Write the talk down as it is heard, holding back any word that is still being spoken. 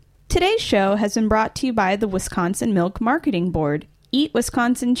Today's show has been brought to you by the Wisconsin Milk Marketing Board.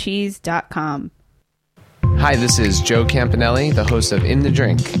 EatWisconsinCheese.com. Hi, this is Joe Campanelli, the host of In the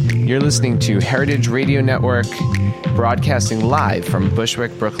Drink. You're listening to Heritage Radio Network, broadcasting live from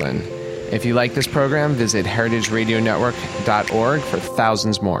Bushwick, Brooklyn. If you like this program, visit heritageradionetwork.org for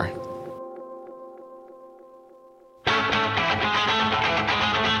thousands more.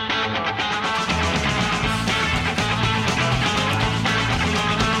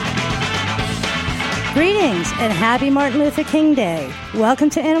 Greetings and happy Martin Luther King Day. Welcome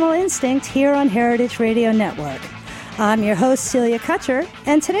to Animal Instinct here on Heritage Radio Network. I'm your host, Celia Kutcher,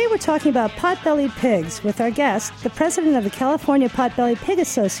 and today we're talking about pot-bellied pigs with our guest, the president of the California Pot-Bellied Pig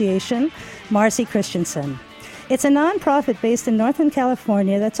Association, Marcy Christensen. It's a nonprofit based in Northern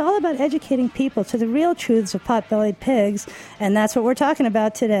California that's all about educating people to the real truths of pot-bellied pigs, and that's what we're talking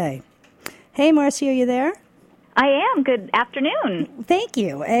about today. Hey, Marcy, are you there? I am. Good afternoon. Thank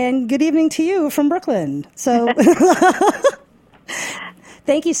you, and good evening to you from Brooklyn. So,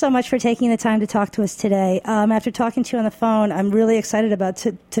 thank you so much for taking the time to talk to us today. After talking to you on the phone, I'm really excited about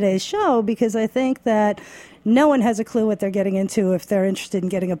today's show because I think that no one has a clue what they're getting into if they're interested in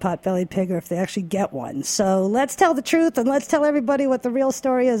getting a pot-bellied pig or if they actually get one. So let's tell the truth and let's tell everybody what the real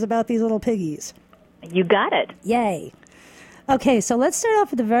story is about these little piggies. You got it. Yay. Okay, so let's start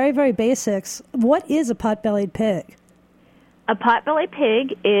off with the very, very basics. What is a pot-bellied pig? A pot-bellied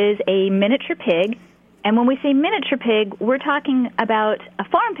pig is a miniature pig, and when we say miniature pig, we're talking about a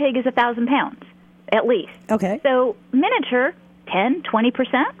farm pig is 1,000 pounds, at least. Okay. So miniature, 10,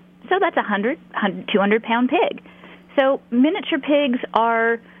 20%, so that's 100, 200-pound pig. So miniature pigs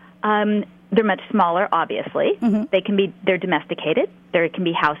are, they're much smaller, obviously. Mm-hmm. They're domesticated. They can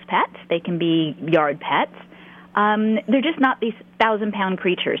be house pets. They can be yard pets. They're just not these 1,000-pound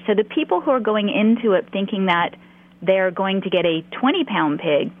creatures. So the people who are going into it thinking that they're going to get a 20-pound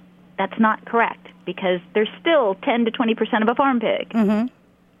pig, that's not correct because they're still 10 to 20% of a farm pig. Mm-hmm.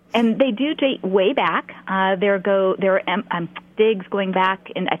 And they do date way back. There are digs going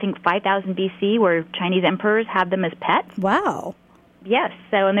back in, I think, 5,000 BC where Chinese emperors had them as pets. Wow. Yes.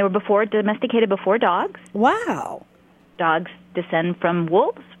 So, and they were domesticated before dogs. Wow. Dogs descend from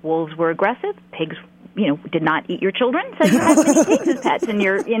wolves. Wolves were aggressive. Pigs did not eat your children, so you had many pigs as pets in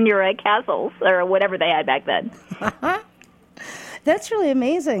your castles or whatever they had back then. That's really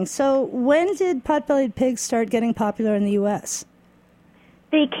amazing. So when did pot-bellied pigs start getting popular in the U.S.?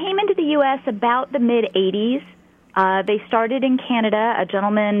 They came into the U.S. about the mid-'80s. They started in Canada. A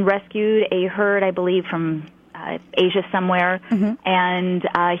gentleman rescued a herd, I believe, from Asia somewhere, mm-hmm. and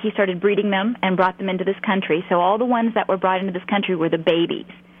he started breeding them and brought them into this country. So all the ones that were brought into this country were the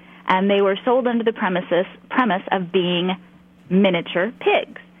babies. And they were sold under the premise of being miniature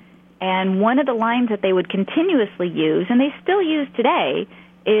pigs. And one of the lines that they would continuously use, and they still use today,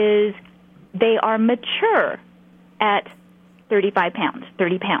 is they are mature at 35 pounds,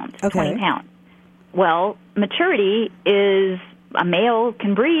 30 pounds, okay. 20 pounds. Well, maturity is a male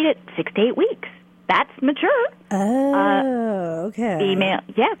can breed at 6 to 8 weeks. That's mature. Oh, okay.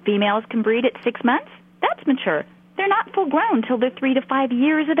 Females can breed at 6 months. That's mature. They're not full grown till they're 3 to 5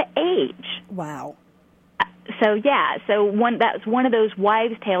 years of age. Wow. So that's one of those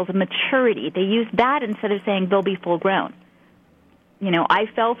wives' tales of maturity. They use that instead of saying they'll be full grown. I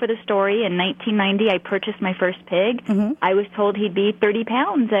fell for the story. In 1990, I purchased my first pig. Mm-hmm. I was told he'd be 30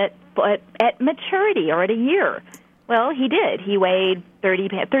 pounds at maturity or at a year. Well, he did. He weighed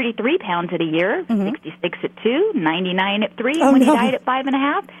 33 pounds at a year, mm-hmm. 66 at 2, 99 at 3, and when he died at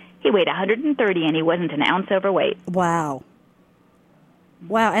 5.5, he weighed 130, and he wasn't an ounce overweight. Wow.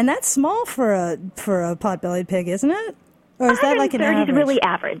 Wow, and that's small for a pot-bellied pig, isn't it? Or is that like an average? 130 is really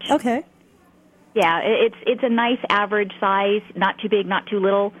average. Okay. Yeah, it's a nice average size, not too big, not too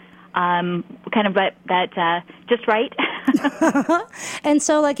little, kind of that just right. And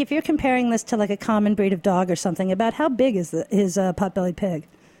so, like, if you're comparing this to like a common breed of dog or something, about how big is his pot-bellied pig?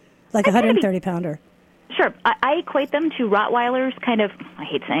 Like a 130-pounder? Sure. I equate them to Rottweilers, kind of, I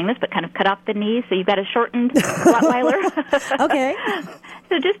hate saying this, but kind of cut off the knees, so you've got a shortened Rottweiler. Okay.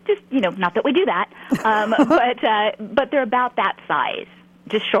 So just not that we do that, but they're about that size,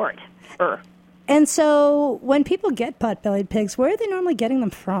 just short. And so when people get pot-bellied pigs, where are they normally getting them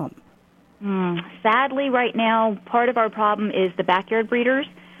from? Sadly, right now, part of our problem is the backyard breeders.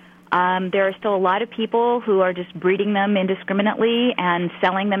 There are still a lot of people who are just breeding them indiscriminately and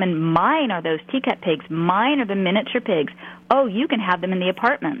selling them, and mine are those teacup pigs. Mine are the miniature pigs. Oh, you can have them in the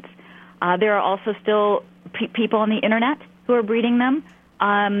apartments. There are also still people on the Internet who are breeding them.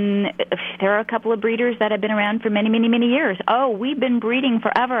 There are a couple of breeders that have been around for many, many, many years. Oh, we've been breeding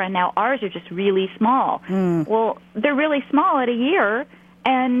forever, and now ours are just really small. Well, they're really small at a year,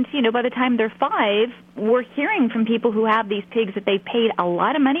 And, by the time they're 5, we're hearing from people who have these pigs that they paid a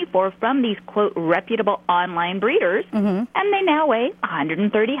lot of money for from these, quote, reputable online breeders, and they now weigh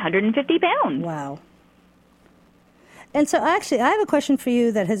 130, 150 pounds. Wow. And so actually, I have a question for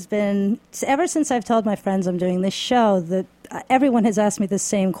you that has been, ever since I've told my friends I'm doing this show, that everyone has asked me the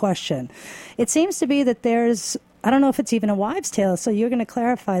same question. It seems to be that there's, I don't know if it's even a wives' tale, so you're going to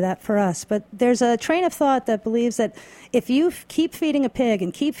clarify that for us, but there's a train of thought that believes that if you keep feeding a pig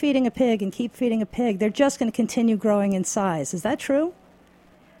and keep feeding a pig and keep feeding a pig, they're just going to continue growing in size. Is that true?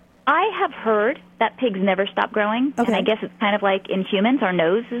 I have heard that pigs never stop growing, Okay. and I guess it's kind of like in humans, our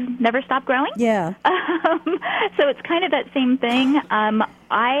noses never stop growing. Yeah. So it's kind of that same thing.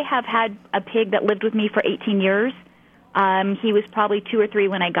 I have had a pig that lived with me for 18 years. He was probably 2 or 3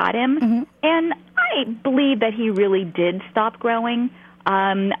 when I got him, and I believe that he really did stop growing.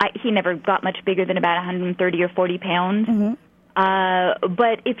 He never got much bigger than about 130 or 40 pounds.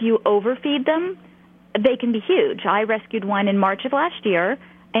 But if you overfeed them, they can be huge. I rescued one in March of last year,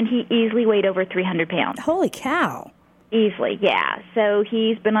 and he easily weighed over 300 pounds. Holy cow. Easily, yeah. So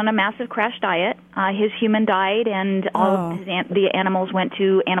he's been on a massive crash diet. His human died, and all of the animals went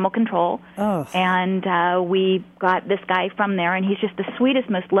to animal control. Oh. And we got this guy from there, and he's just the sweetest,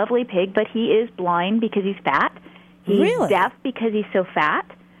 most lovely pig, but he is blind because he's fat. He's Really? deaf because he's so fat.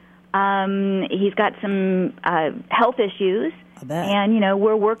 He's got some health issues. I bet. And,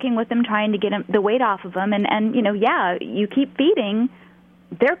 we're working with him, trying to get the weight off of him. And you keep feeding.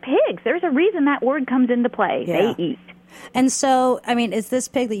 They're pigs. There's a reason that word comes into play. Yeah. They eat. And so, I mean, is this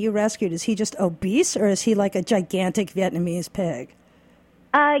pig that you rescued, is he just obese, or is he like a gigantic Vietnamese pig?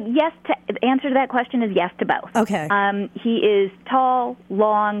 Yes, the answer to that question is yes to both. Okay. He is tall,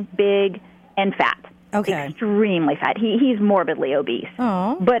 long, big, and fat. Okay. Extremely fat. He's morbidly obese.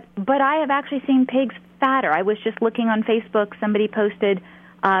 Oh. But I have actually seen pigs fatter. I was just looking on Facebook. Somebody posted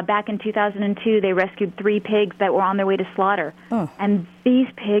back in 2002, they rescued 3 pigs that were on their way to slaughter. Oh. And these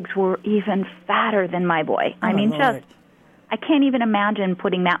pigs were even fatter than my boy. I mean, Lord. I can't even imagine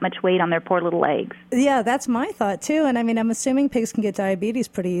putting that much weight on their poor little legs. Yeah, that's my thought, too. And, I mean, I'm assuming pigs can get diabetes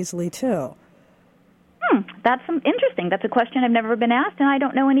pretty easily, too. That's interesting. That's a question I've never been asked, and I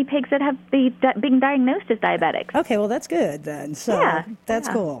don't know any pigs that have been diagnosed as diabetics. Okay, well, that's good, then. So Yeah, that's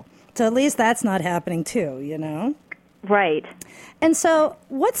yeah. cool. So at least that's not happening, too, Right. And so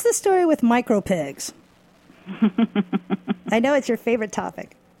what's the story with micro pigs? I know it's your favorite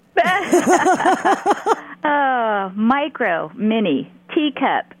topic. Micro, mini,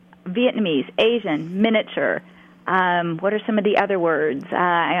 teacup, Vietnamese, Asian, miniature. What are some of the other words?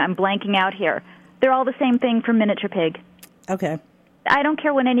 I'm blanking out here. They're all the same thing for miniature pig. Okay. I don't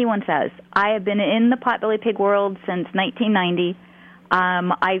care what anyone says. I have been in the potbelly pig world since 1990.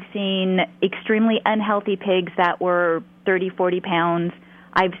 I've seen extremely unhealthy pigs that were 30, 40 pounds.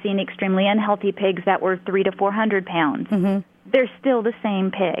 I've seen extremely unhealthy pigs that were 300 to 400 pounds. They're still the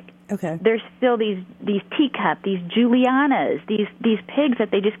same pig. Okay. There's still these teacup, these Julianas, these pigs that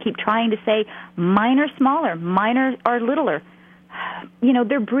they just keep trying to say mine are smaller, mine are littler.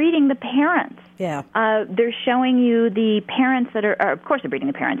 They're breeding the parents. Yeah. They're showing you the parents that are of course they're breeding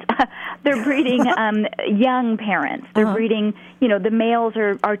the parents. They're breeding young parents. They're breeding, the males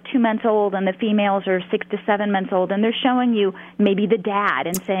are 2 months old and the females are 6 to 7 months old, and they're showing you maybe the dad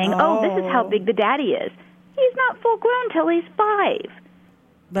and saying, oh, this is how big the daddy is. He's not full grown till he's 5.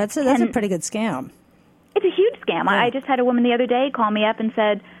 That's a pretty good scam. It's a huge scam. I just had a woman the other day call me up and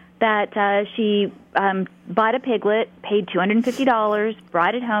said that she bought a piglet, paid $250,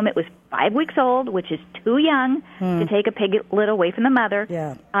 brought it home. It was 5 weeks old, which is too young to take a piglet away from the mother.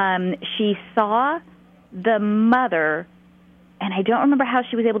 Yeah. She saw the mother, and I don't remember how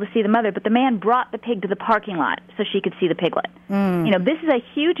she was able to see the mother, but the man brought the pig to the parking lot so she could see the piglet. This is a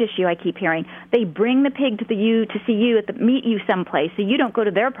huge issue I keep hearing. They bring the pig to see you meet you someplace, so you don't go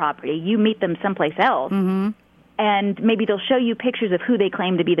to their property. You meet them someplace else. And maybe they'll show you pictures of who they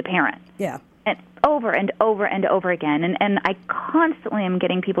claim to be the parent. Yeah. And over and over and over again. And I constantly am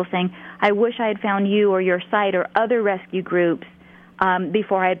getting people saying, I wish I had found you or your site or other rescue groups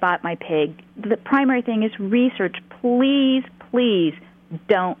before I had bought my pig. The primary thing is research. Please, please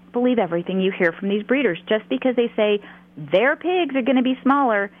don't believe everything you hear from these breeders. Just because they say their pigs are going to be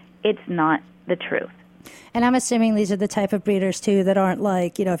smaller, it's not the truth. And I'm assuming these are the type of breeders, too, that aren't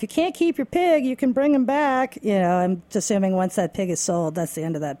like, if you can't keep your pig, you can bring him back. I'm assuming once that pig is sold, that's the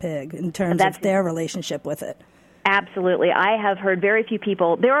end of that pig in terms of their relationship with it. Absolutely. I have heard very few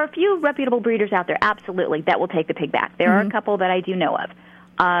people. There are a few reputable breeders out there, absolutely, that will take the pig back. There are a couple that I do know of.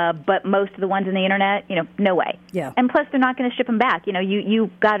 But most of the ones on the Internet, no way. Yeah. And plus, they're not going to ship them back. You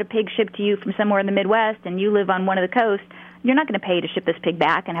got a pig shipped to you from somewhere in the Midwest, and you live on one of the coasts. you're not going to pay to ship this pig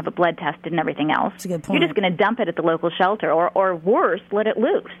back and have it blood tested and everything else. That's a good point. You're just going to dump it at the local shelter, or worse, let it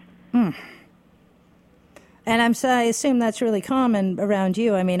loose. And I assume that's really common around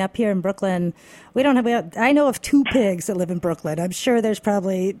you. I mean, up here in Brooklyn, I know of 2 pigs that live in Brooklyn. I'm sure there's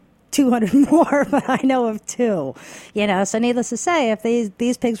probably 200 more, but I know of 2. So needless to say, if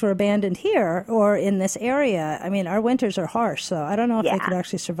these pigs were abandoned here or in this area, I mean, our winters are harsh, so I don't know if they could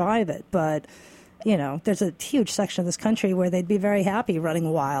actually survive it. But, there's a huge section of this country where they'd be very happy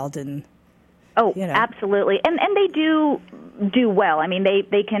running wild and... Oh, absolutely. And they do well. I mean,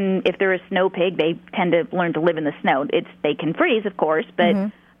 they can, if they're a snow pig, they tend to learn to live in the snow. They can freeze, of course,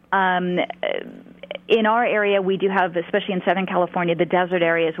 but in our area, we do have, especially in Southern California, the desert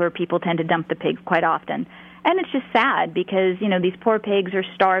areas where people tend to dump the pigs quite often. And it's just sad because, these poor pigs are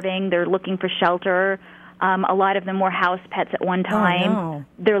starving. They're looking for shelter. A lot of them were house pets at one time. Oh, no.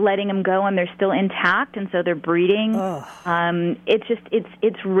 They're letting them go, and they're still intact, and so they're breeding.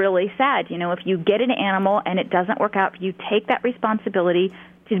 It's really sad. If you get an animal and it doesn't work out, you take that responsibility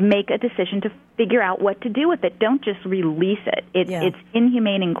to make a decision to figure out what to do with it. Don't just release it. It's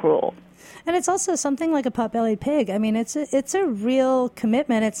inhumane and cruel. And it's also something like a pot-bellied pig. I mean, it's a real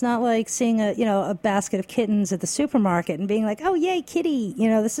commitment. It's not like seeing a basket of kittens at the supermarket and being like, oh, yay, kitty.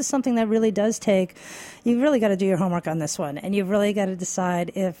 This is something that really does take. You've really got to do your homework on this one, and you've really got to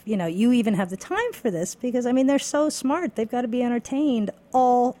decide if you even have the time for this because I mean they're so smart. They've got to be entertained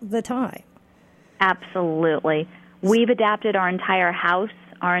all the time. Absolutely. We've adapted our entire house,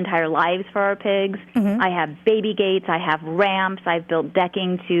 our entire lives for our pigs. I have baby gates. I have ramps. I've built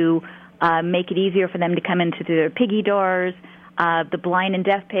decking to make it easier for them to come into their piggy doors. The blind and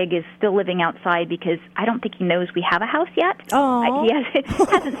deaf pig is still living outside because I don't think he knows we have a house yet. He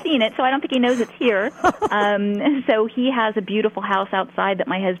hasn't seen it, so I don't think he knows it's here. So he has a beautiful house outside that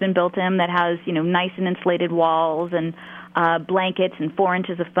my husband built him that has, nice and insulated walls and blankets and 4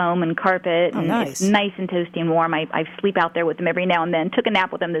 inches of foam and carpet. And nice. It's nice and toasty and warm. I sleep out there with him every now and then. Took a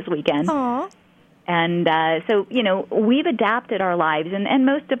nap with him this weekend. Aww. And so, we've adapted our lives, and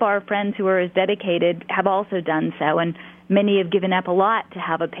most of our friends who are as dedicated have also done so, and many have given up a lot to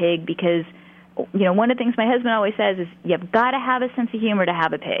have a pig because, one of the things my husband always says is you've got to have a sense of humor to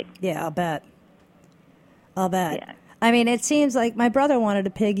have a pig. Yeah, I'll bet. Yeah. I mean, it seems like my brother wanted a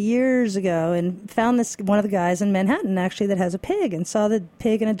pig years ago and found one of the guys in Manhattan, actually, that has a pig and saw the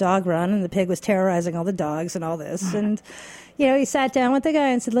pig in a dog run, and the pig was terrorizing all the dogs and all this. And, he sat down with the guy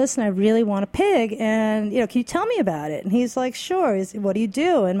and said, listen, I really want a pig, and, can you tell me about it? And he's like, sure. He said, what do you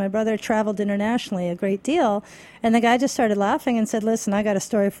do? And my brother traveled internationally a great deal, and the guy just started laughing and said, listen, I got a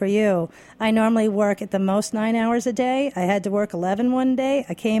story for you. I normally work at the most 9 hours a day. I had to work 11 one day.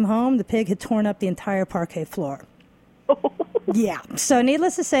 I came home. The pig had torn up the entire parquet floor. Yeah. So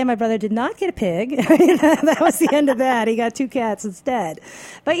needless to say, my brother did not get a pig. That was the end of that. He got 2 cats instead.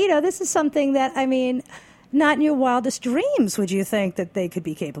 But, this is something that, I mean, not in your wildest dreams would you think that they could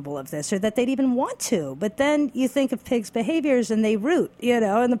be capable of this or that they'd even want to. But then you think of pigs' behaviors and they root,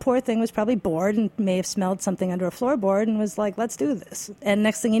 and the poor thing was probably bored and may have smelled something under a floorboard and was like, let's do this. And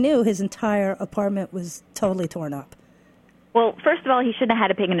next thing you knew, his entire apartment was totally torn up. Well, first of all, he shouldn't have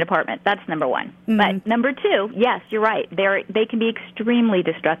had a pig in an apartment. That's number one. But number 2, yes, you're right. They can be extremely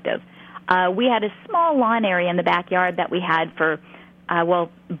destructive. We had a small lawn area in the backyard that we had for,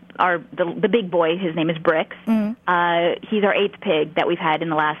 the big boy. His name is Bricks. He's our 8th pig that we've had in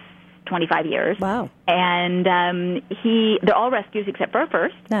the last 25 years. Wow. And they're all rescues except for our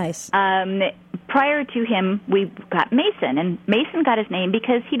first. Nice. Prior to him, we got Mason, and Mason got his name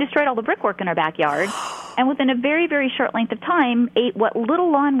because he destroyed all the brickwork in our backyard, and within a very, very short length of time, ate what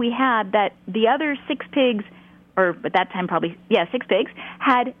little lawn we had that the other 6 pigs, or at that time probably, 6 pigs,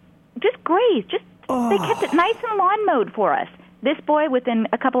 had just grazed. They kept it nice and lawn mowed for us. This boy, within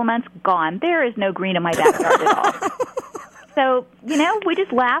a couple of months, gone. There is no green in my backyard at all. So, we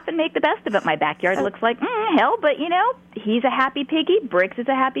just laugh and make the best of it. My backyard looks like hell, but, he's a happy piggy. Bricks is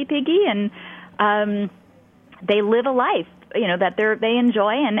a happy piggy, and they live a life, that they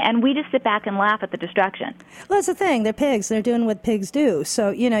enjoy, and we just sit back and laugh at the destruction. Well, that's the thing. They're pigs. They're doing what pigs do. So,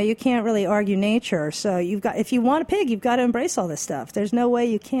 you can't really argue nature. So if you want a pig, you've got to embrace all this stuff. There's no way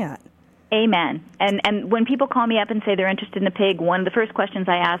you can't. Amen. And when people call me up and say they're interested in a pig, one of the first questions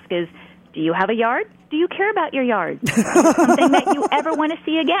I ask is, do you have a yard? Do you care about your yard? Is it something that you ever want to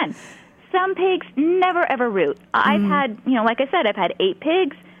see again? Some pigs never, ever root. I've had, like I said, I've had 8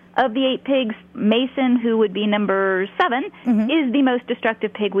 pigs. Of the 8 pigs, Mason, who would be number 7, is the most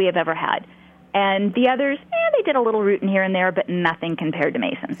destructive pig we have ever had. And the others, they did a little rooting here and there, but nothing compared to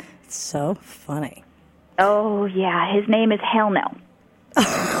Mason. It's so funny. Oh, yeah. His name is Hell No.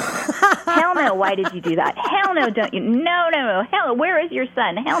 Hell no, why did you do that? Hell no, don't you? No. Hell no, where is your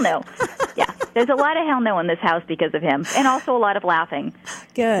son? Hell no. Yeah, there's a lot of hell no in this house because of him, and also a lot of laughing.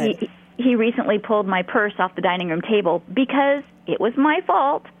 Good. He recently pulled my purse off the dining room table because it was my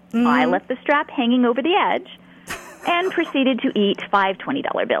fault. I left the strap hanging over the edge and proceeded to eat 5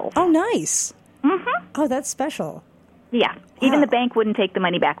 $20 bills. Oh, nice. Mm-hmm. Oh, that's special. Yeah. Even Wow. the bank wouldn't take the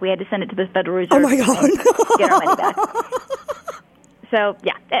money back. We had to send it to the Federal Reserve. Oh, my God. To get our money back. So,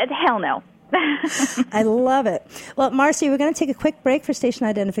 yeah, hell no. I love it. Well, Marcy, we're going to take a quick break for station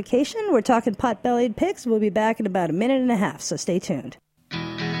identification. We're talking pot-bellied pigs. We'll be back in about a minute and a half, so stay tuned.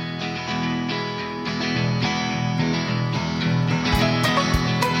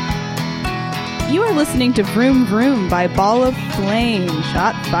 You are listening to Vroom Vroom by Ball of Flame.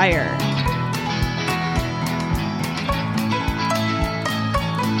 Shot fire.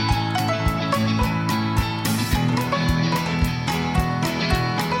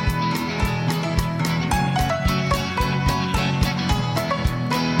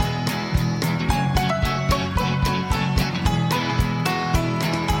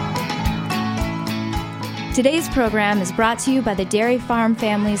 Today's program is brought to you by the Dairy Farm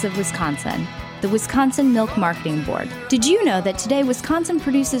Families of Wisconsin, the Wisconsin Milk Marketing Board. Did you know that today Wisconsin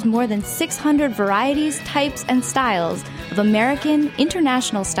produces more than 600 varieties, types, and styles of American,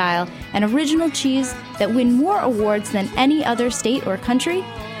 international style, and original cheese that win more awards than any other state or country?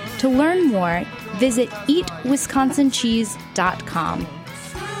 To learn more, visit eatwisconsincheese.com.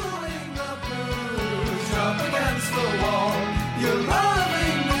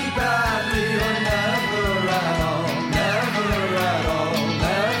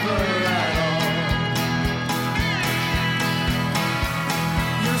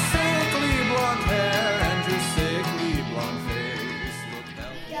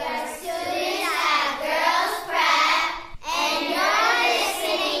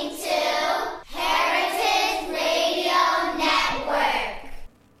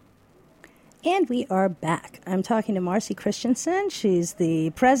 And we are back. I'm talking to Marcy Christensen. She's the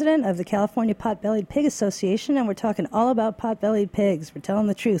president of the California Pot-Bellied Pig Association, and we're talking all about pot-bellied pigs. We're telling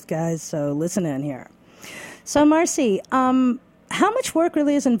the truth, guys, so listen in here. So, Marcy, how much work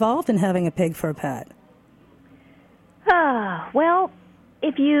really is involved in having a pig for a pet? Well,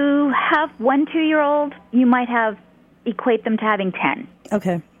 if you have 1 2-year-old, you might equate them to having 10.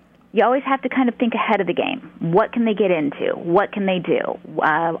 Okay. You always have to kind of think ahead of the game. What can they get into? What can they do?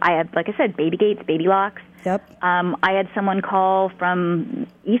 I have, like I said, baby gates, baby locks. Yep. I had someone call from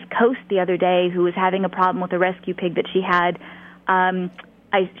East Coast the other day who was having a problem with a rescue pig that she had.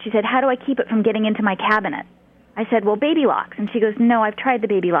 She said, how do I keep it from getting into my cabinet? I said, well, baby locks. And she goes, no, I've tried the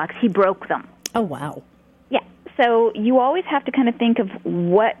baby locks. He broke them. Oh, wow. Yeah. So you always have to kind of think of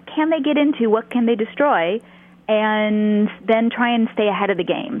what can they get into, what can they destroy, and then try and stay ahead of the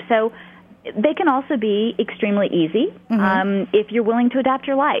game. So they can also be extremely easy if you're willing to adapt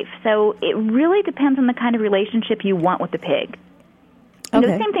your life. So it really depends on the kind of relationship you want with the pig. You know,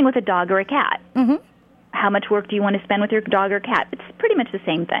 same thing with a dog or a cat. How much work do you want to spend with your dog or cat? It's pretty much the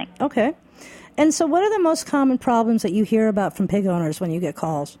same thing. Okay. And so what are the most common problems that you hear about from pig owners when you get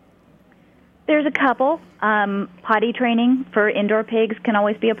calls? There's a couple. Potty training for indoor pigs can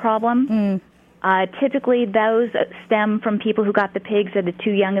always be a problem. Typically, those stem from people who got the pigs at a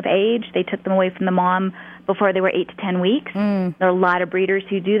too young of age. They took them away from the mom before they were 8 to 10 weeks. There are a lot of breeders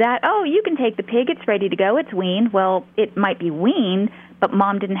who do that. Oh, you can take the pig. It's ready to go. It's weaned. Well, it might be weaned, but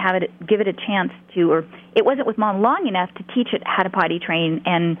mom didn't give it a chance to, or it wasn't with mom long enough to teach it how to potty train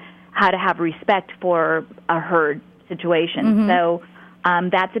and how to have respect for a herd situation. So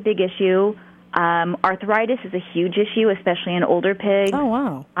that's a big issue. Arthritis is a huge issue, especially in older pigs. Oh,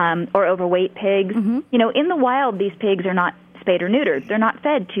 wow. Or overweight pigs. You know, in the wild, these pigs are not spayed or neutered. They're not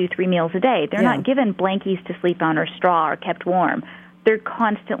fed 2-3 meals a day. They're not given blankies to sleep on or straw or kept warm. They're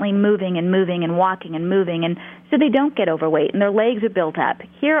constantly moving and moving and walking and moving, and so they don't get overweight, and their legs are built up.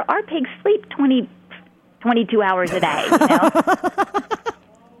 Here, our pigs sleep 22 hours a day, you know.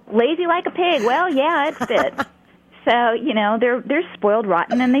 Lazy like a pig. Well, yeah, it's it. So, you know, they're spoiled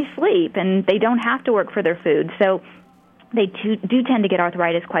rotten and they sleep and they don't have to work for their food. So they do tend to get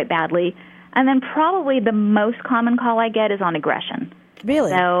arthritis quite badly. And then probably the most common call I get is on aggression.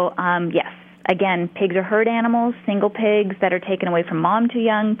 Really? So, yes. Again, pigs are herd animals. Single pigs that are taken away from mom too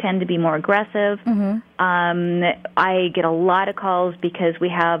young tend to be more aggressive. I get a lot of calls because we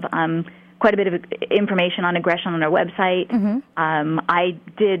have quite a bit of information on aggression on our website.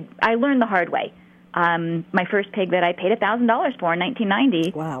 I learned the hard way. My first pig that I paid $1,000 for in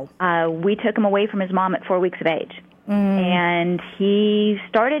 1990. Wow. We took him away from his mom at 4 weeks of age. And he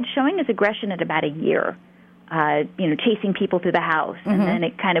started showing his aggression at about a year. chasing people through the house. And then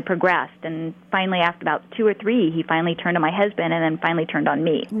it kind of progressed. And finally, after about 2 or 3, he finally turned on my husband and then finally turned on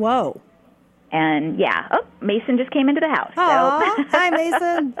me. Whoa. And, Mason just came into the house. Aww. Hi,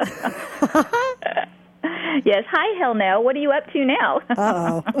 Mason. Yes, hi, hell no. What are you up to now?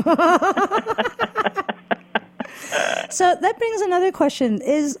 Uh-oh. So that brings another question.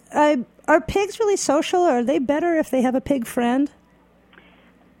 Are pigs really social, or are they better if they have a pig friend?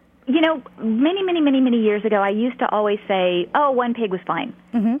 Many years ago, I used to always say, one pig was fine.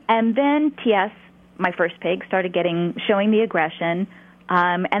 And then TS, my first pig, started showing the aggression.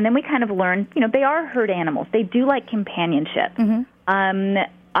 And then we kind of learned, they are herd animals. They do like companionship.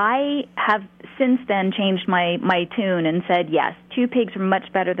 I have since then changed my tune and said, yes, 2 pigs are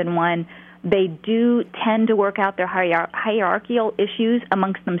much better than 1. They do tend to work out their hierarchical issues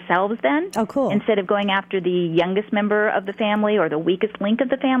amongst themselves then. Oh, cool. Instead of going after the youngest member of the family or the weakest link of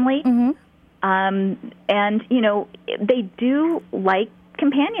the family. And, they do like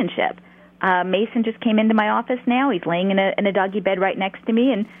companionship. Mason just came into my office now. He's laying in a doggy bed right next to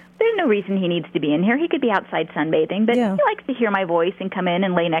me, and there's no reason he needs to be in here. He could be outside sunbathing, but he likes to hear my voice and come in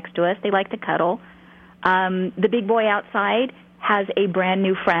and lay next to us. They like to cuddle. The big boy outside has a brand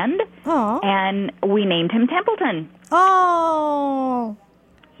new friend, and we named him Templeton. Oh!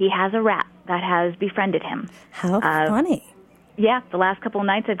 He has a rat that has befriended him. How funny. Yeah, the last couple of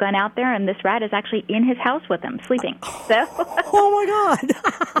nights I've gone out there, and this rat is actually in his house with him, sleeping. So, oh, my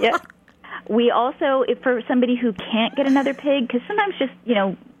God. Yep. We also, if for somebody who can't get another pig, because sometimes just,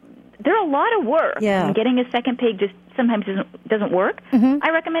 they're a lot of work. Yeah. And getting a second pig just sometimes doesn't work.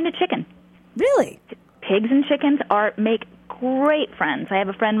 I recommend a chicken. Really? Pigs and chickens make great friends. I have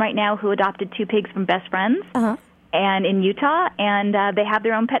a friend right now who adopted 2 pigs from best friends and in Utah, and they have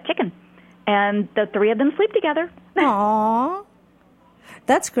their own pet chicken. And the 3 of them sleep together. Aww.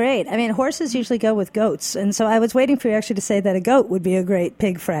 That's great. I mean, horses usually go with goats, and so I was waiting for you actually to say that a goat would be a great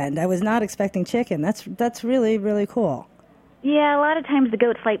pig friend. I was not expecting chicken. That's really, really cool. Yeah, a lot of times the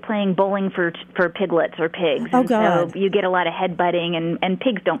goats like playing bowling for piglets or pigs. Oh, God. So you get a lot of head-butting, and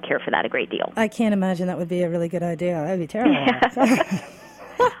pigs don't care for that a great deal. I can't imagine that would be a really good idea. That would be terrible.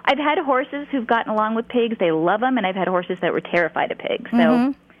 I've had horses who've gotten along with pigs. They love them, and I've had horses that were terrified of pigs.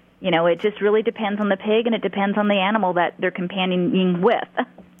 So, it just really depends on the pig, and it depends on the animal that they're companioning with.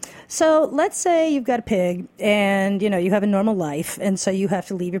 So let's say you've got a pig, and, you have a normal life, and so you have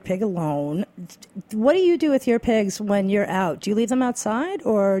to leave your pig alone. What do you do with your pigs when you're out? Do you leave them outside,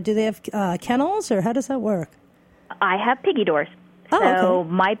 or do they have kennels, or how does that work? I have piggy doors. Oh, so okay.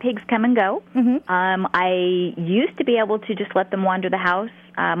 my pigs come and go. I used to be able to just let them wander the house.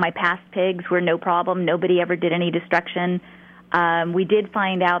 My past pigs were no problem. Nobody ever did any destruction. We did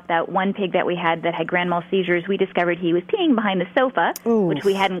find out that one pig that we had that had grand mal seizures, we discovered he was peeing behind the sofa, which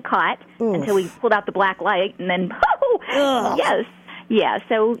we hadn't caught until we pulled out the black light, and then, yes. Yeah,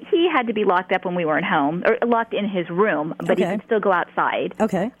 so he had to be locked up when we weren't home, or locked in his room, but he could still go outside.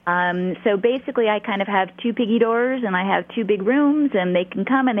 Okay. So basically I kind of have 2 piggy doors, and I have 2 big rooms, and they can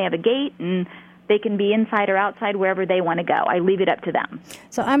come, and they have a gate, and they can be inside or outside wherever they want to go. I leave it up to them.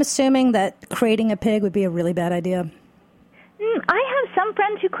 So I'm assuming that crating a pig would be a really bad idea. I have some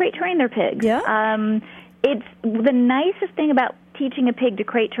friends who crate train their pigs. Yeah? It's the nicest thing about teaching a pig to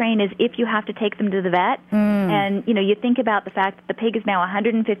crate train is if you have to take them to the vet, and you think about the fact that the pig is now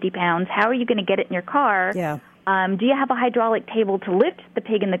 150 pounds. How are you going to get it in your car? Yeah. Do you have a hydraulic table to lift the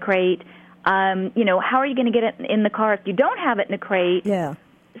pig in the crate? How are you going to get it in the car if you don't have it in a crate? Yeah.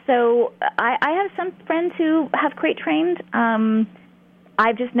 So I have some friends who have crate trained.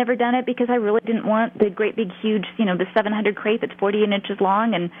 I've just never done it because I really didn't want the great big huge, the 700 crate that's 40 inches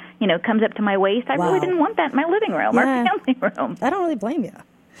long and, comes up to my waist. I really didn't want that in my living room or family room. I don't really blame you.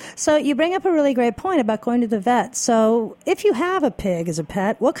 So you bring up a really great point about going to the vet. So if you have a pig as a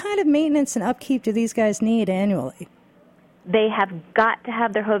pet, what kind of maintenance and upkeep do these guys need annually? They have got to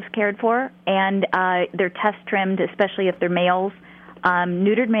have their hooves cared for, and they're test trimmed, especially if they're males.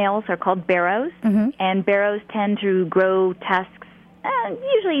 Neutered males are called barrows, and barrows tend to grow tusks.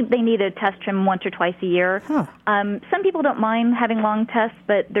 Usually they need a test trim once or twice a year. Some people don't mind having long tusks,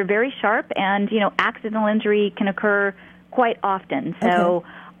 but they're very sharp, and, accidental injury can occur quite often. So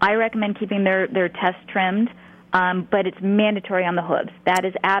I recommend keeping their tusks trimmed, but it's mandatory on the hooves. That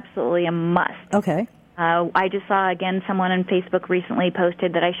is absolutely a must. Okay. I just saw, again, someone on Facebook recently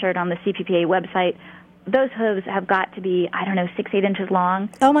posted that I shared on the CPPA website. Those hooves have got to be, 6-8 inches long.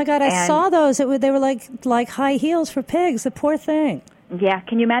 Oh, my God, I saw those. They were like high heels for pigs, the poor thing. Yeah,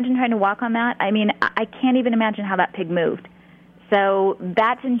 can you imagine trying to walk on that? I mean, I can't even imagine how that pig moved. So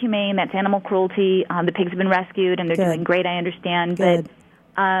that's inhumane. That's animal cruelty. The pigs have been rescued, and they're doing great, I understand. Good.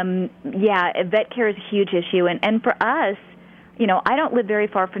 vet care is a huge issue. And for us, I don't live very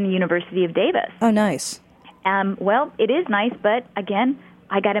far from the University of Davis. Oh, nice. Well, it is nice, but again,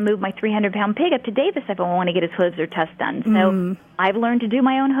 I got to move my 300-pound pig up to Davis if I want to get his hooves or tests done. So I've learned to do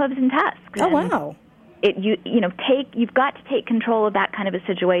my own hooves and tests. Oh, wow. You've got to take control of that kind of a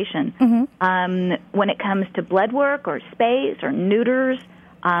situation. When it comes to blood work or spays or neuters,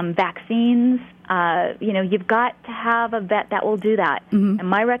 vaccines, you've got to have a vet that will do that. And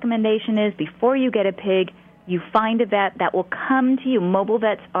my recommendation is before you get a pig, you find a vet that will come to you. Mobile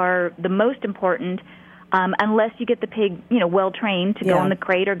vets are the most important. Unless you get the pig, well-trained to go in the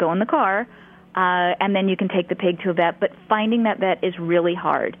crate or go in the car, and then you can take the pig to a vet. But finding that vet is really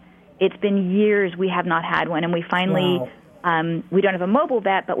hard. It's been years we have not had one, and we finally, we don't have a mobile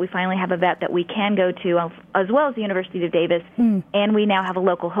vet, but we finally have a vet that we can go to, as well as the University of Davis, and we now have a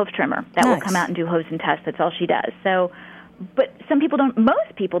local hoof trimmer that will come out and do hooves and tests. That's all she does. So, but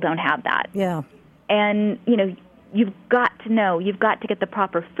most people don't have that. Yeah. And, you've got to know, you've got to get the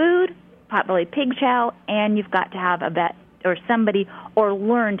proper food, potbelly pig chow, and you've got to have a vet or somebody or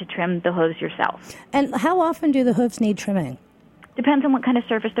learn to trim the hooves yourself. And how often do the hooves need trimming? Depends on what kind of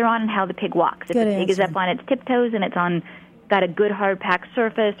surface they're on and how the pig walks. If the pig is up on its tiptoes and it's got a good hard packed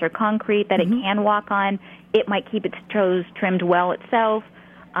surface or concrete that it can walk on, it might keep its toes trimmed well itself.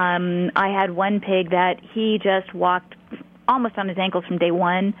 I had one pig that he just walked almost on his ankles from day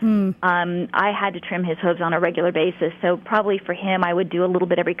one. I had to trim his hooves on a regular basis, so probably for him I would do a little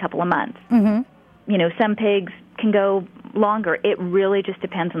bit every couple of months. Some pigs can go longer. It really just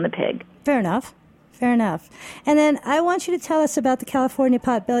depends on the pig. Fair enough. And then I want you to tell us about the California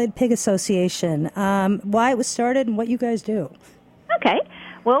Pot-Bellied Pig Association, why it was started and what you guys do. Okay.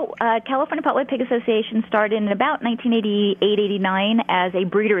 Well, California Pot-Bellied Pig Association started in about 1988-89 as a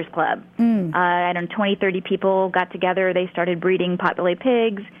breeders' club. 20, 30 people got together. They started breeding pot-bellied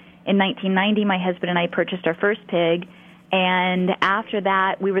pigs. In 1990, my husband and I purchased our first pig. And after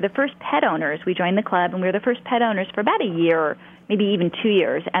that, we were the first pet owners. We joined the club, and we were the first pet owners for about a year, maybe even 2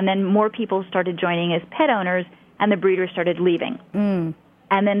 years. And then more people started joining as pet owners, and the breeders started leaving. And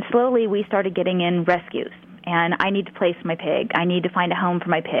then slowly we started getting in rescues. And I need to place my pig. I need to find a home for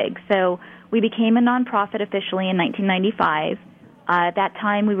my pig. So we became a nonprofit officially in 1995. At that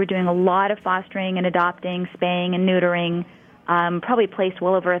time, we were doing a lot of fostering and adopting, spaying and neutering, probably placed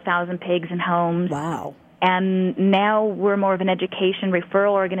well over 1,000 pigs in homes. Wow. And now we're more of an education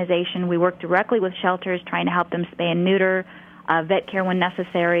referral organization. We work directly with shelters, trying to help them spay and neuter, vet care when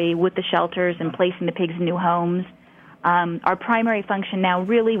necessary with the shelters and placing the pigs in new homes. Our primary function now,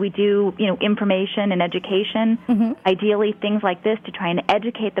 really, we do, information and education. Ideally, things like this to try and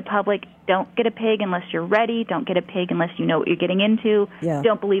educate the public. Don't get a pig unless you're ready. Don't get a pig unless you know what you're getting into.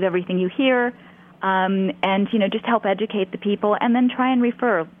 Don't believe everything you hear. And, just help educate the people and then try and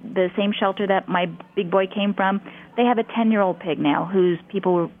refer. The same shelter that my big boy came from, they have a 10-year-old pig now whose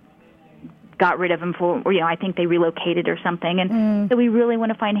people got rid of him for, I think they relocated or something. And so we really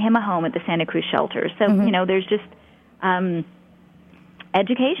want to find him a home at the Santa Cruz shelter. So, there's just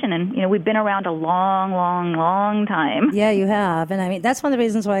education, and we've been around a long time. Yeah, you have. And I mean, that's one of the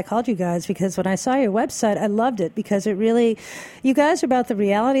reasons why I called you guys, because when I saw your website, I loved it, because it really, you guys are about the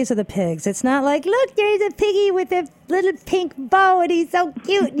realities of the pigs. It's not like, look, there's a piggy with a little pink bow and he's so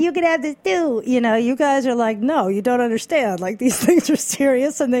cute, you can have this too. You guys are like, no, you don't understand. Like, these things are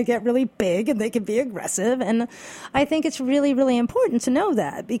serious and they get really big and they can be aggressive. And I think it's really, really important to know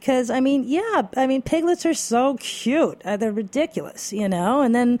that, because piglets are so cute. They're ridiculous,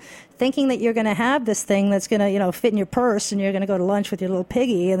 and then thinking that you're going to have this thing that's going to, fit in your purse and you're going to go to lunch with your little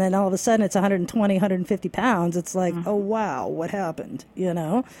piggy, and then all of a sudden it's 120, 150 pounds. It's like, oh, wow, what happened,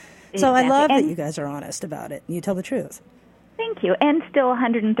 So I love that you guys are honest about it and you tell the truth. Thank you. And still, a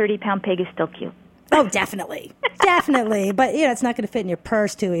 130-pound pig is still cute. Oh, definitely. Definitely. But, it's not going to fit in your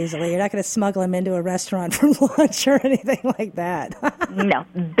purse too easily. You're not going to smuggle him into a restaurant for lunch or anything like that. No,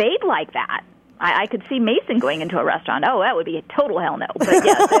 they'd like that. I could see Mason going into a restaurant. Oh, that would be a total hell no. But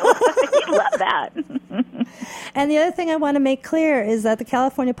yes, he'd love that. And the other thing I want to make clear is that the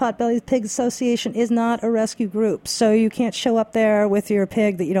California Pot-Bellied Pig Association is not a rescue group. So you can't show up there with your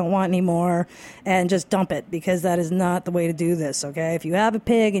pig that you don't want anymore and just dump it, because that is not the way to do this, okay? If you have a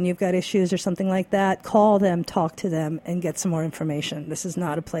pig and you've got issues or something like that, call them, talk to them, and get some more information. This is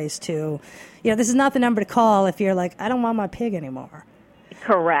not a place to, this is not the number to call if you're like, I don't want my pig anymore.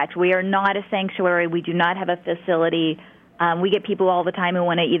 Correct. We are not a sanctuary. We do not have a facility. We get people all the time who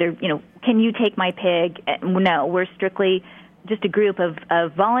want to either, can you take my pig? No, we're strictly just a group of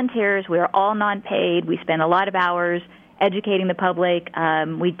volunteers. We are all non-paid. We spend a lot of hours, educating the public.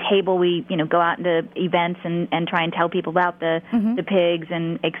 We go out into events and try and tell people about the pigs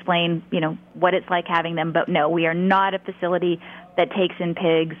and explain, what it's like having them. But no, we are not a facility that takes in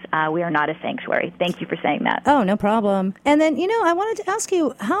pigs. We are not a sanctuary. Thank you for saying that. Oh, no problem. And then, I wanted to ask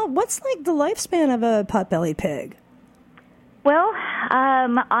you, what's like the lifespan of a pot-bellied pig? Well,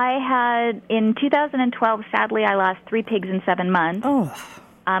 I had, in 2012, sadly, I lost 3 pigs in 7 months. Oh.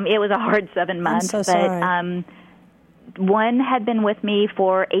 It was a hard 7 months. I'm so sorry. But one had been with me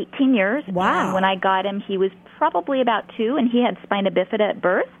for 18 years. Wow. And when I got him, he was probably about 2, and he had spina bifida at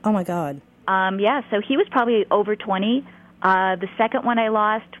birth. Oh, my God. So he was probably over 20. The second one I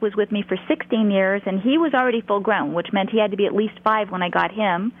lost was with me for 16 years, and he was already full grown, which meant he had to be at least 5 when I got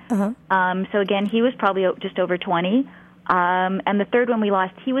him. So again, he was probably just over 20. And the third one we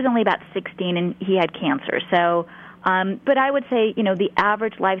lost, he was only about 16, and he had cancer. So, but I would say, the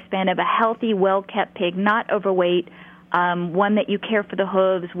average lifespan of a healthy, well-kept pig, not overweight, one that you care for the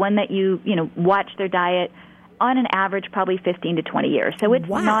hooves, one that you watch their diet, on an average, probably 15 to 20 years. So it's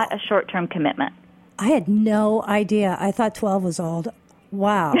not a short-term commitment. I had no idea. I thought 12 was old.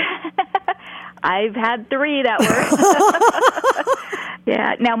 Wow. I've had 3 that were.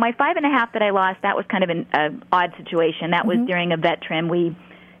 Yeah. Now, my 5.5 that I lost, that was kind of an odd situation. That was during a vet trim.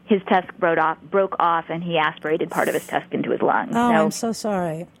 His tusk broke off, and he aspirated part of his tusk into his lung. Oh, I'm so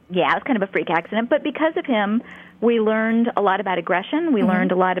sorry. Yeah, it was kind of a freak accident. But because of him, we learned a lot about aggression. We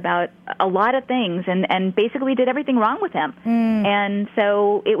learned a lot about a lot of things, and basically did everything wrong with him. And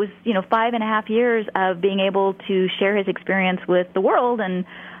so it was, 5.5 years of being able to share his experience with the world and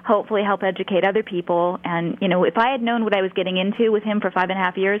hopefully help educate other people. And, if I had known what I was getting into with him for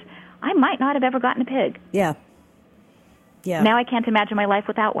 5.5 years, I might not have ever gotten a pig. Yeah. Yeah. Now I can't imagine my life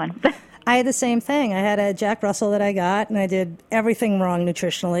without one. I had the same thing. I had a Jack Russell that I got, and I did everything wrong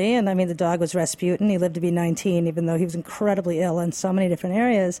nutritionally. And, the dog was Rasputin. He lived to be 19, even though he was incredibly ill in so many different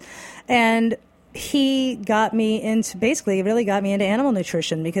areas. And he got me into, basically, really got me into animal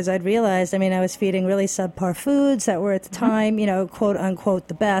nutrition because I'd realized, I was feeding really subpar foods that were at the time, quote unquote,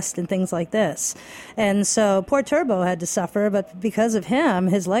 the best and things like this. And so poor Turbo had to suffer, but because of him,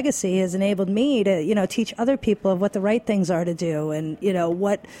 his legacy has enabled me to, teach other people of what the right things are to do and,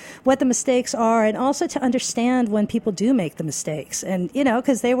 what the mistakes are, and also to understand when people do make the mistakes. And,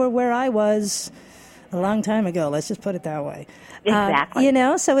 because they were where I was a long time ago. Let's just put it that way. Exactly.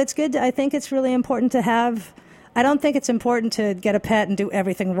 So it's good. I think it's really important to have, I don't think it's important to get a pet and do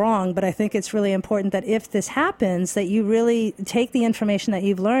everything wrong, but I think it's really important that if this happens, that you really take the information that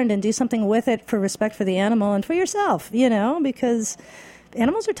you've learned and do something with it for respect for the animal and for yourself, because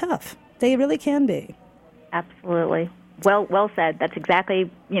animals are tough. They really can be. Absolutely. Well said. That's exactly,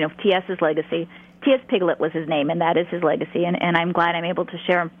 T.S.'s legacy. T.S. Piglet was his name, and that is his legacy, and I'm glad I'm able to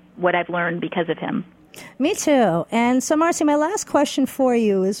share what I've learned because of him. Me too. And so, Marcy, my last question for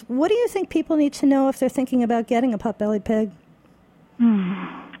you is, what do you think people need to know if they're thinking about getting a pot-bellied pig?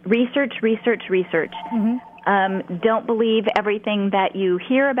 Research. Don't believe everything that you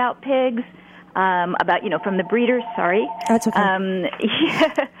hear about pigs, from the breeders, sorry. That's okay.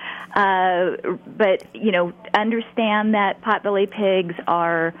 But, understand that pot-bellied pigs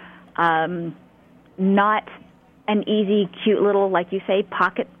are not an easy, cute little, like you say,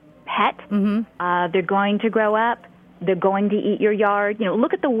 pocket pet. They're going to grow up. They're going to eat your yard.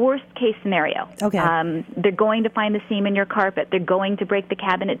 Look at the worst case scenario. Okay. They're going to find the seam in your carpet. They're going to break the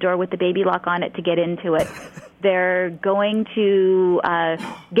cabinet door with the baby lock on it to get into it. They're going to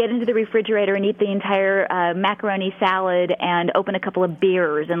get into the refrigerator and eat the entire macaroni salad and open a couple of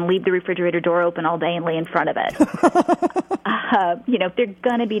beers and leave the refrigerator door open all day and lay in front of it. They're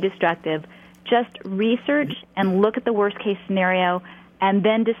going to be destructive. Just research and look at the worst case scenario and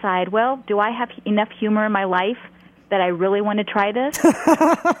then decide, well, do I have enough humor in my life that I really want to try this?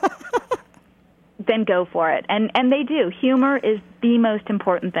 Then go for it. And they do. Humor is the most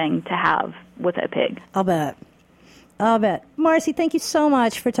important thing to have with a pig. I'll bet. Marcy, thank you so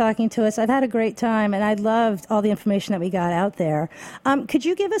much for talking to us. I've had a great time, and I loved all the information that we got out there. Could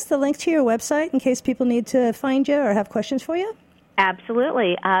you give us the link to your website in case people need to find you or have questions for you?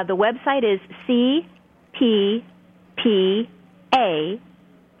 Absolutely. The website is CPPA,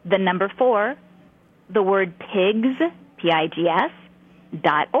 the number 4, the word pigs, PIGS.org.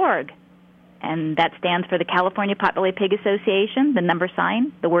 And that stands for the California Potbelly Pig Association, the number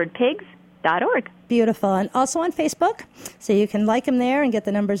sign, the word pigs.org. Beautiful. And also on Facebook, so you can like them there and get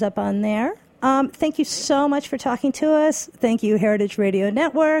the numbers up on there. Thank you so much for talking to us. Thank you, Heritage Radio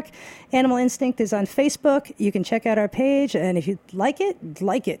Network. Animal Instinct is on Facebook. You can check out our page, and if you like it,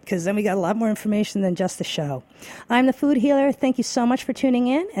 because then we got a lot more information than just the show. I'm the Food Healer. Thank you so much for tuning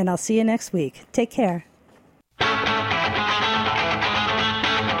in, and I'll see you next week. Take care.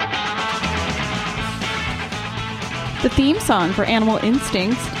 The theme song for Animal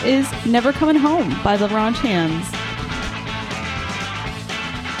Instincts is Never Coming Home by the Raunch Hands.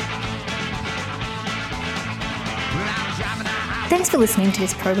 Thanks for listening to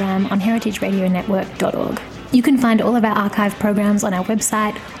this program on heritageradionetwork.org. You can find all of our archive programs on our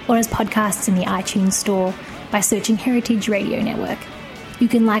website or as podcasts in the iTunes Store by searching Heritage Radio Network. You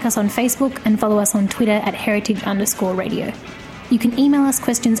can like us on Facebook and follow us on Twitter at heritage_radio. You can email us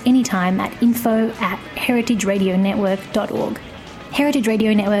questions anytime at info@heritageradionetwork.org. Heritage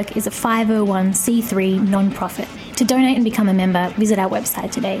Radio Network is a 501c3 non-profit. To donate and become a member, visit our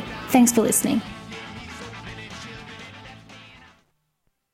website today. Thanks for listening.